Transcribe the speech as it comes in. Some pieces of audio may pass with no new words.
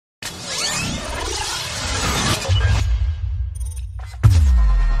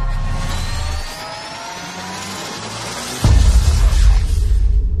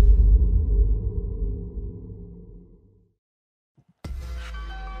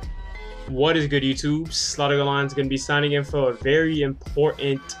What is good, YouTube? Slaughter Lion's gonna be signing in for a very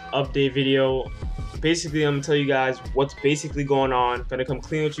important update video. Basically, I'm gonna tell you guys what's basically going on. Gonna come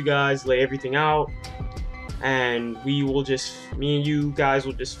clean with you guys, lay everything out, and me and you guys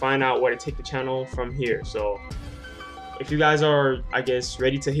will just find out where to take the channel from here. So, if you guys are, I guess,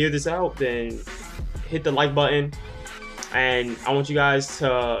 ready to hear this out, then hit the like button, and I want you guys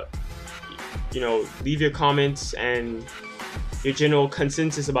to, leave your comments and your general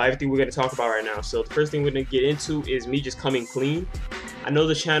consensus about everything we're going to talk about right now. So the first thing we're going to get into is me just coming clean. I know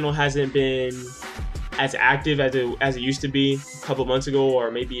the channel hasn't been as active as it used to be a couple months ago, or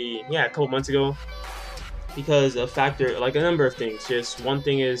maybe a couple months ago, because a number of things. Just one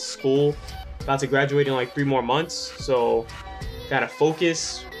thing is school, about to graduate in like 3 more months, so gotta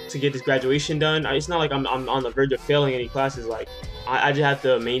focus to get this graduation done. It's not like I'm on the verge of failing any classes. Like I just have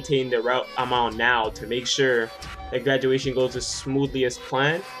to maintain the route I'm on now to make sure that graduation goes as smoothly as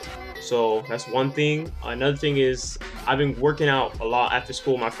planned. So that's one thing. Another thing is I've been working out a lot after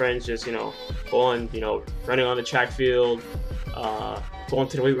school. My friends just going running on the track field, going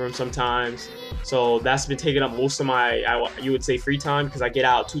to the weight room sometimes. So that's been taking up most of my you would say free time, because I get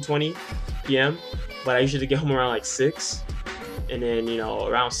out 2:20 p.m. but I usually get home around like 6. And then,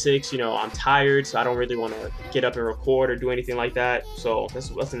 around 6, I'm tired, so I don't really want to get up and record or do anything like that. So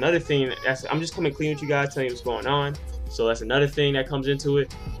that's another thing. I'm just coming clean with you guys, telling you what's going on. So that's another thing that comes into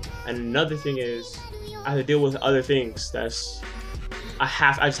it. And another thing is I have to deal with other things. I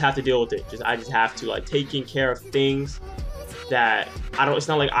just have to deal with it. I just have to, like, taking care of things that it's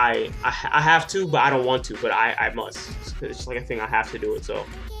not like I have to, but I don't want to, but I must. It's just like a thing I have to do it. So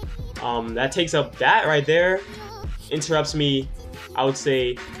that takes up that right there. Interrupts me, I would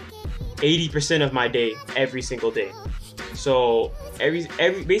say, 80% of my day, every single day. So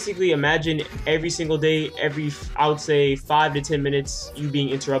basically imagine every single day, I would say 5 to 10 minutes you being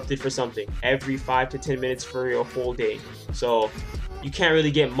interrupted for something, every 5 to 10 minutes for your whole day. So you can't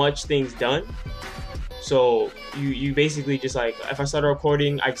really get much things done. So you basically just, like, if I start a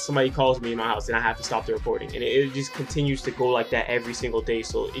recording, somebody calls me in my house and I have to stop the recording, and it just continues to go like that every single day.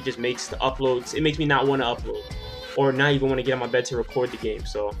 So it just makes the uploads, it makes me not want to upload, or not even want to get on my bed to record the game.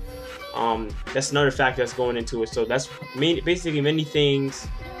 So that's another factor that's going into it. So that's basically many things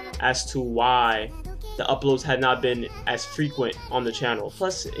as to why the uploads had not been as frequent on the channel.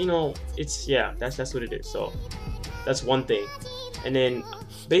 Plus, that's what it is. So that's one thing. And then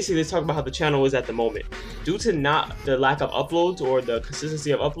basically let's talk about how the channel is at the moment. Due to not the lack of uploads or the consistency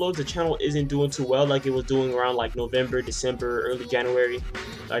of uploads, the channel isn't doing too well like it was doing around like November, December, early January.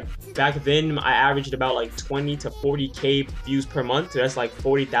 Like back then I averaged about like 20 to 40k views per month. So that's like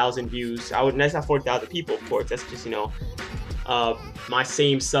 40,000 views. That's not 40,000 people, of course. That's just my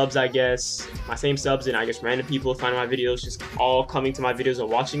same subs, I guess. My same subs, and I guess random people finding my videos, just all coming to my videos and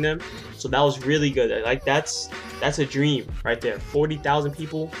watching them. So that was really good. Like that's a dream right there. 40,000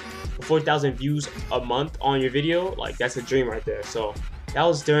 people, 40,000 views a month on your video. Like that's a dream right there. So that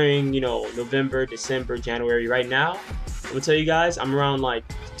was during November, December, January. Right now, I'm gonna tell you guys, I'm around, like,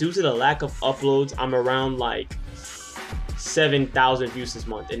 due to the lack of uploads, I'm around like 7,000 views this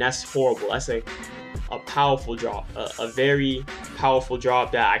month, and that's horrible. That's a powerful drop, a very powerful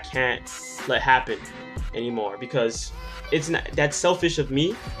drop that I can't let happen anymore, because that's selfish of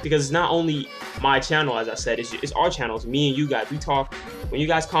me, because it's not only my channel, as I said, it's our channels, me and you guys. We talk. When you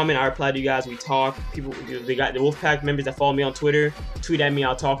guys comment, I reply to you guys. We talk. People, they got the Wolfpack members that follow me on Twitter, tweet at me,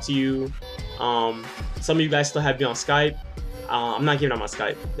 I'll talk to you. Some of you guys still have me on Skype. I'm not giving up my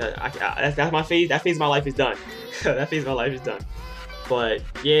Skype. That's my phase. That phase of my life is done. That phase of my life is done. But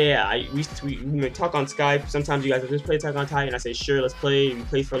yeah, we talk on Skype. Sometimes you guys just play Attack on Titan. I say sure, let's play. We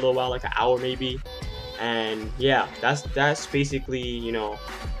play for a little while, like an hour maybe. And yeah, that's basically,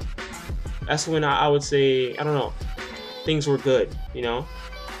 that's when I would say, I don't know, things were good,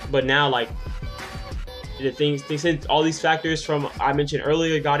 But now, like, since all these factors from I mentioned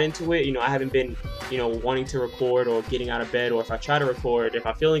earlier got into it, I haven't been, wanting to record or getting out of bed, or if I try to record, if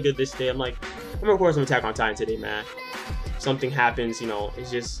I'm feeling good this day, I'm like, I'm gonna record some Attack on Titan today, man. Something happens,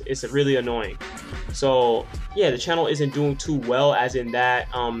 it's really annoying. So yeah, the channel isn't doing too well, as in that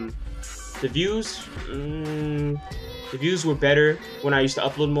the views were better when I used to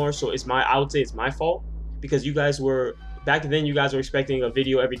upload more. So I would say it's my fault, because back then you guys were expecting a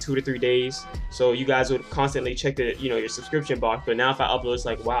video every 2 to 3 days, so you guys would constantly check your subscription box. But now if I upload, it's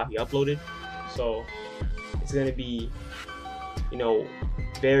like, wow, he uploaded. So it's gonna be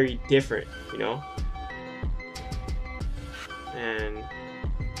very different, and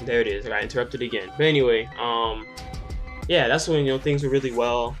there it is. I got interrupted again. But anyway, yeah, that's when things were really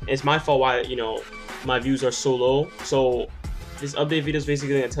well. It's my fault why my views are so low. So this update video is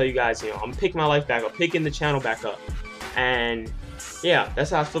basically gonna tell you guys, I'm picking my life back up, picking the channel back up, and yeah, that's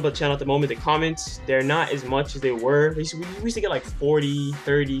how I feel about the channel at the moment. The comments, they're not as much as they were. We used to get like 40,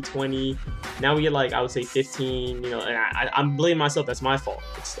 30, 20. Now we get like, I would say 15, and I'm blaming myself. That's my fault.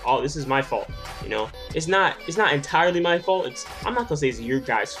 This is my fault, It's not entirely my fault. I'm not gonna say it's your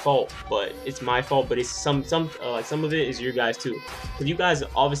guys' fault, but it's my fault. But it's some of it is your guys too. Because you guys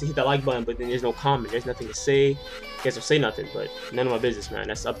obviously hit that like button, but then there's no comment. There's nothing to say. You guys don't say nothing, but none of my business, man.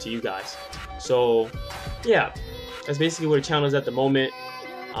 That's up to you guys. So yeah. That's basically where the channel is at the moment.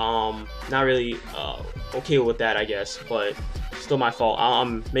 Not really okay with that, I guess, but still my fault.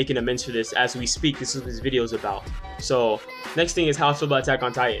 I'm making amends for this as we speak. This is what this video is about. So next thing is how I feel about Attack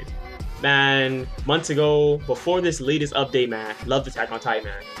on Titan. Man, months ago, before this latest update, man, loved Attack on Titan,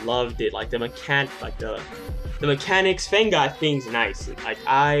 man. Loved it. Like the mechanics, Fang got things nice. Like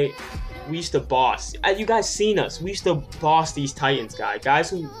we used to boss. You guys seen us. We used to boss these Titans, guys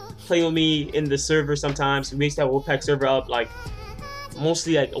who play with me in the server sometimes. We used to have Wolfpack server up like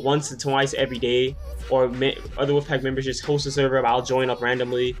mostly like once or twice every day, or other Wolfpack members just host a server. I'll join up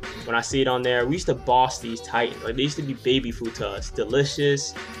randomly when I see it on there. We used to boss these Titans. Like they used to be baby food to us.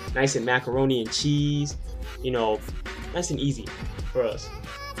 Delicious, nice and macaroni and cheese, nice and easy for us.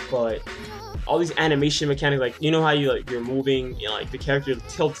 But all these animation mechanics, like how you're moving, like the character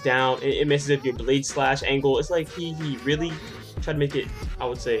tilts down, it messes up your blade slash angle. It's like he really tried to make it, I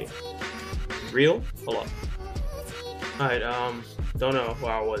would say, real. Hold on. Alright, don't know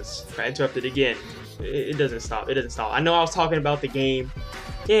where I was. I interrupted again. It doesn't stop. It doesn't stop. I know I was talking about the game.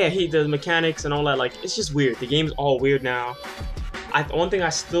 Yeah, the mechanics and all that. Like, it's just weird. The game's all weird now. One thing I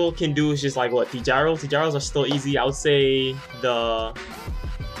still can do is just like what, T-gyros. T-gyros are still easy. I would say the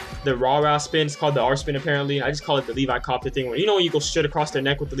raw spin, it's called the R spin apparently. I just call it the Levi copter thing, where when you go straight across their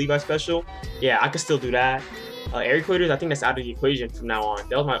neck with the Levi special. Yeah, I can still do that. Air equators, I think that's out of the equation from now on.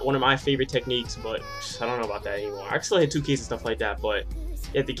 That was one of my favorite techniques, but I don't know about that anymore. I can still hit 2Ks and stuff like that, but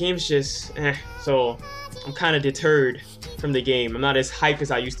yeah, the game's just so I'm kind of deterred from the game. I'm not as hyped as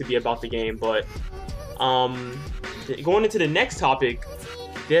I used to be about the game, but going into the next topic,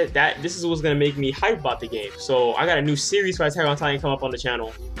 this is what's gonna make me hype about the game. So I got a new series for Attack on Titan come up on the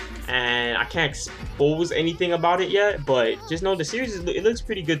channel, and I can't expose anything about it yet, but just know the series it looks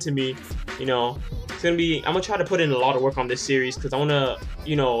pretty good to me. I'm gonna try to put in a lot of work on this series, because I wanna,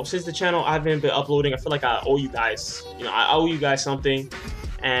 since the channel I haven't been uploading, I feel like I owe you guys, I owe you guys something,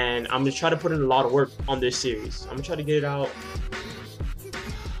 and I'm gonna try to put in a lot of work on this series. I'm gonna try to get it out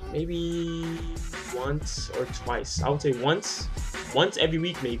maybe once or twice. I would say once every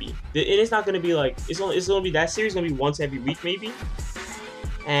week maybe. And it's not gonna be like, it's gonna be, that series gonna be once every week maybe.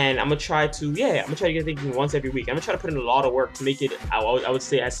 And I'm gonna try to get thinking once every week. I'm gonna try to put in a lot of work to make it, I would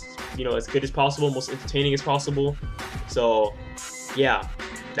say, as as good as possible, most entertaining as possible. So yeah,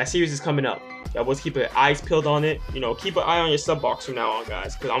 that series is coming up. Y'all boys keep your eyes peeled on it. Keep an eye on your sub box from now on,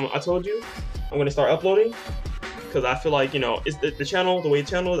 guys, because I told you I'm gonna start uploading, because I feel like it's the channel, the way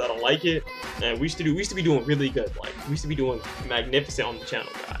the channel is, I don't like it. And we used to be doing really good. Like we used to be doing magnificent on the channel,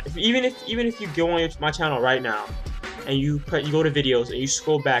 guys. Even if you go on my channel right now, and you go to videos and you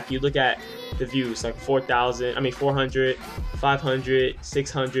scroll back, you look at the views, like 400, 500,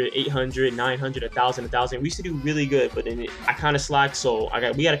 600, 800, 900, 1,000. We used to do really good, but then I kind of slacked, so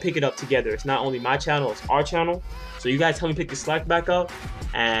we got to pick it up together. It's not only my channel, it's our channel. So you guys help me pick the slack back up,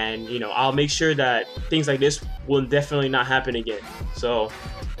 and I'll make sure that things like this will definitely not happen again. So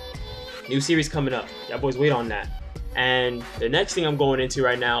new series coming up. Y'all boys wait on that. And the next thing I'm going into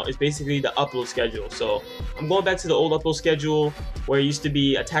right now is basically the upload schedule. So I'm going back to the old upload schedule where it used to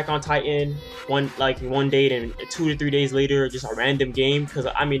be Attack on Titan one date, and 2 to 3 days later just a random game. Because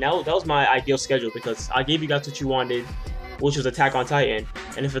that was my ideal schedule, because I gave you guys what you wanted, which was Attack on Titan.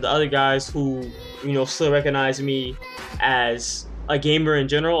 And then for the other guys who still recognize me as a gamer in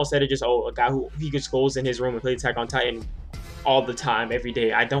general, instead of just a guy who he just goes in his room and plays Attack on Titan all the time, every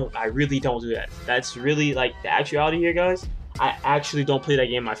day. I really don't do that. That's really like the actuality here, guys. I actually don't play that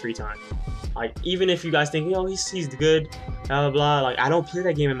game in my free time. Like, even if you guys think, he's good, blah blah blah, like I don't play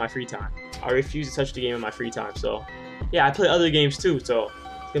that game in my free time. I refuse to touch the game in my free time. So yeah, I play other games too. So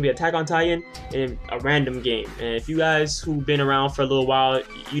it's gonna be Attack on Titan and a random game. And if you guys who've been around for a little while,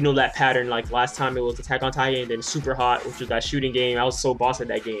 you know that pattern. Like last time it was Attack on Titan, then Super Hot, which was that shooting game. I was so boss at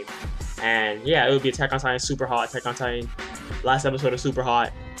that game. And yeah, it would be Attack on Titan, Super Hot, Attack on Titan, last episode of Super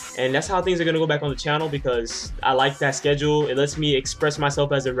Hot. And that's how things are going to go back on the channel, because I like that schedule. It lets me express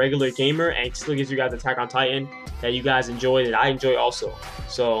myself as a regular gamer, and still gives you guys Attack on Titan that you guys enjoy, that I enjoy also.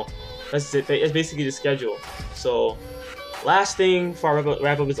 So that's it. That's basically the schedule. So last thing before I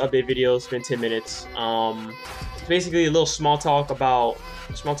wrap up this update video, it's been 10 minutes. it's basically a little small talk about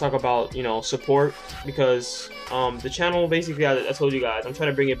you know, support, because the channel basically, I told you guys, I'm trying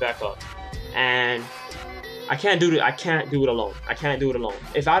to bring it back up, and I can't do it alone. I can't do it alone.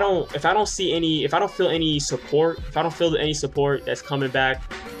 If I don't feel any support, if I don't feel any support that's coming back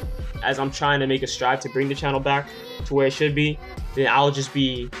as I'm trying to make a strive to bring the channel back to where it should be, then I'll just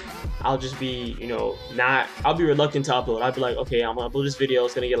be, you know, I'll be reluctant to upload. I'll be like, okay, I'm gonna upload this video.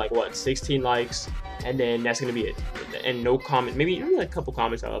 It's gonna get like what, 16 likes, and then that's gonna be it, and no comment, maybe like a couple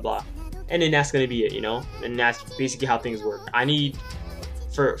comments, blah blah, and then that's gonna be it, you know. And that's basically how things work. I need,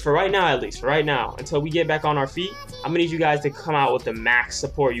 for right now, at least for right now, until we get back on our feet, I'm gonna need you guys to come out with the max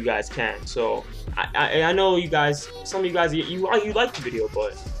support you guys can. So I know you guys, some of you guys, you like the video,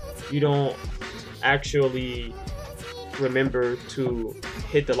 but you don't actually remember to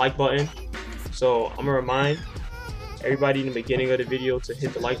hit the like button. So I'm gonna remind everybody in the beginning of the video to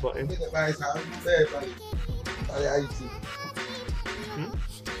hit the like button.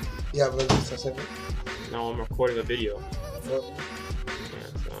 Yeah, no, I'm recording a video.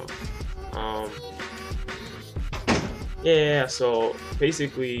 Yeah, so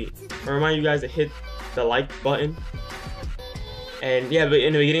basically I remind you guys to hit the like button. And yeah, but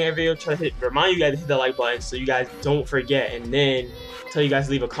in the beginning of the video, try to remind you guys to hit the like button so you guys don't forget, and then tell you guys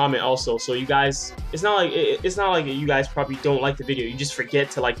to leave a comment also. So you guys, it's not like you guys probably don't like the video, you just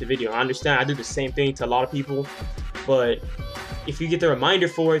forget to like the video. I understand, I do the same thing to a lot of people, but if you get the reminder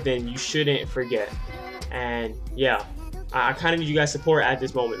for it, then you shouldn't forget. And yeah, I kind of need you guys' support at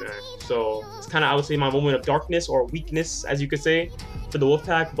this moment, man. So it's kind of, I would say, my moment of darkness or weakness, as you could say, for the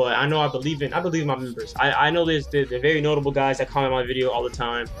Wolfpack. But I know I believe in my members. I know they're very notable guys that comment my video all the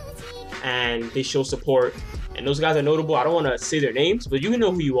time, and they show support. And those guys are notable. I don't want to say their names, but you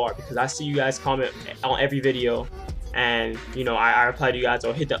know who you are, because I see you guys comment on every video, and you know, I reply to you guys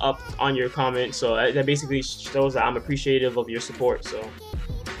or hit the up on your comment. So that basically shows that I'm appreciative of your support. So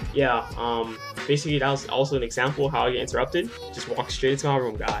yeah, basically that was also an example of how I get interrupted. Just walk straight into my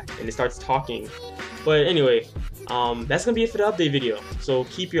room, guy, and it starts talking. But anyway, that's gonna be it for the update video. So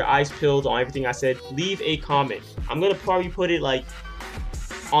keep your eyes peeled on everything I said. Leave a comment. I'm gonna probably put it like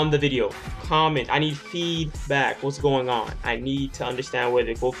on the video. Comment. I need feedback. What's going on? I need to understand where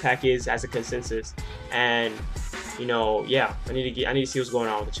the Wolfpack is as a consensus, and you know, yeah, I need to see what's going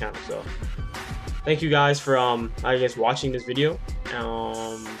on with the channel. So thank you guys for I guess watching this video.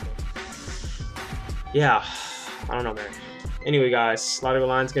 Yeah, I don't know, man. Anyway, guys, Slaughter the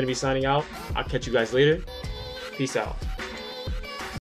Lion's gonna be signing out. I'll catch you guys later. Peace out.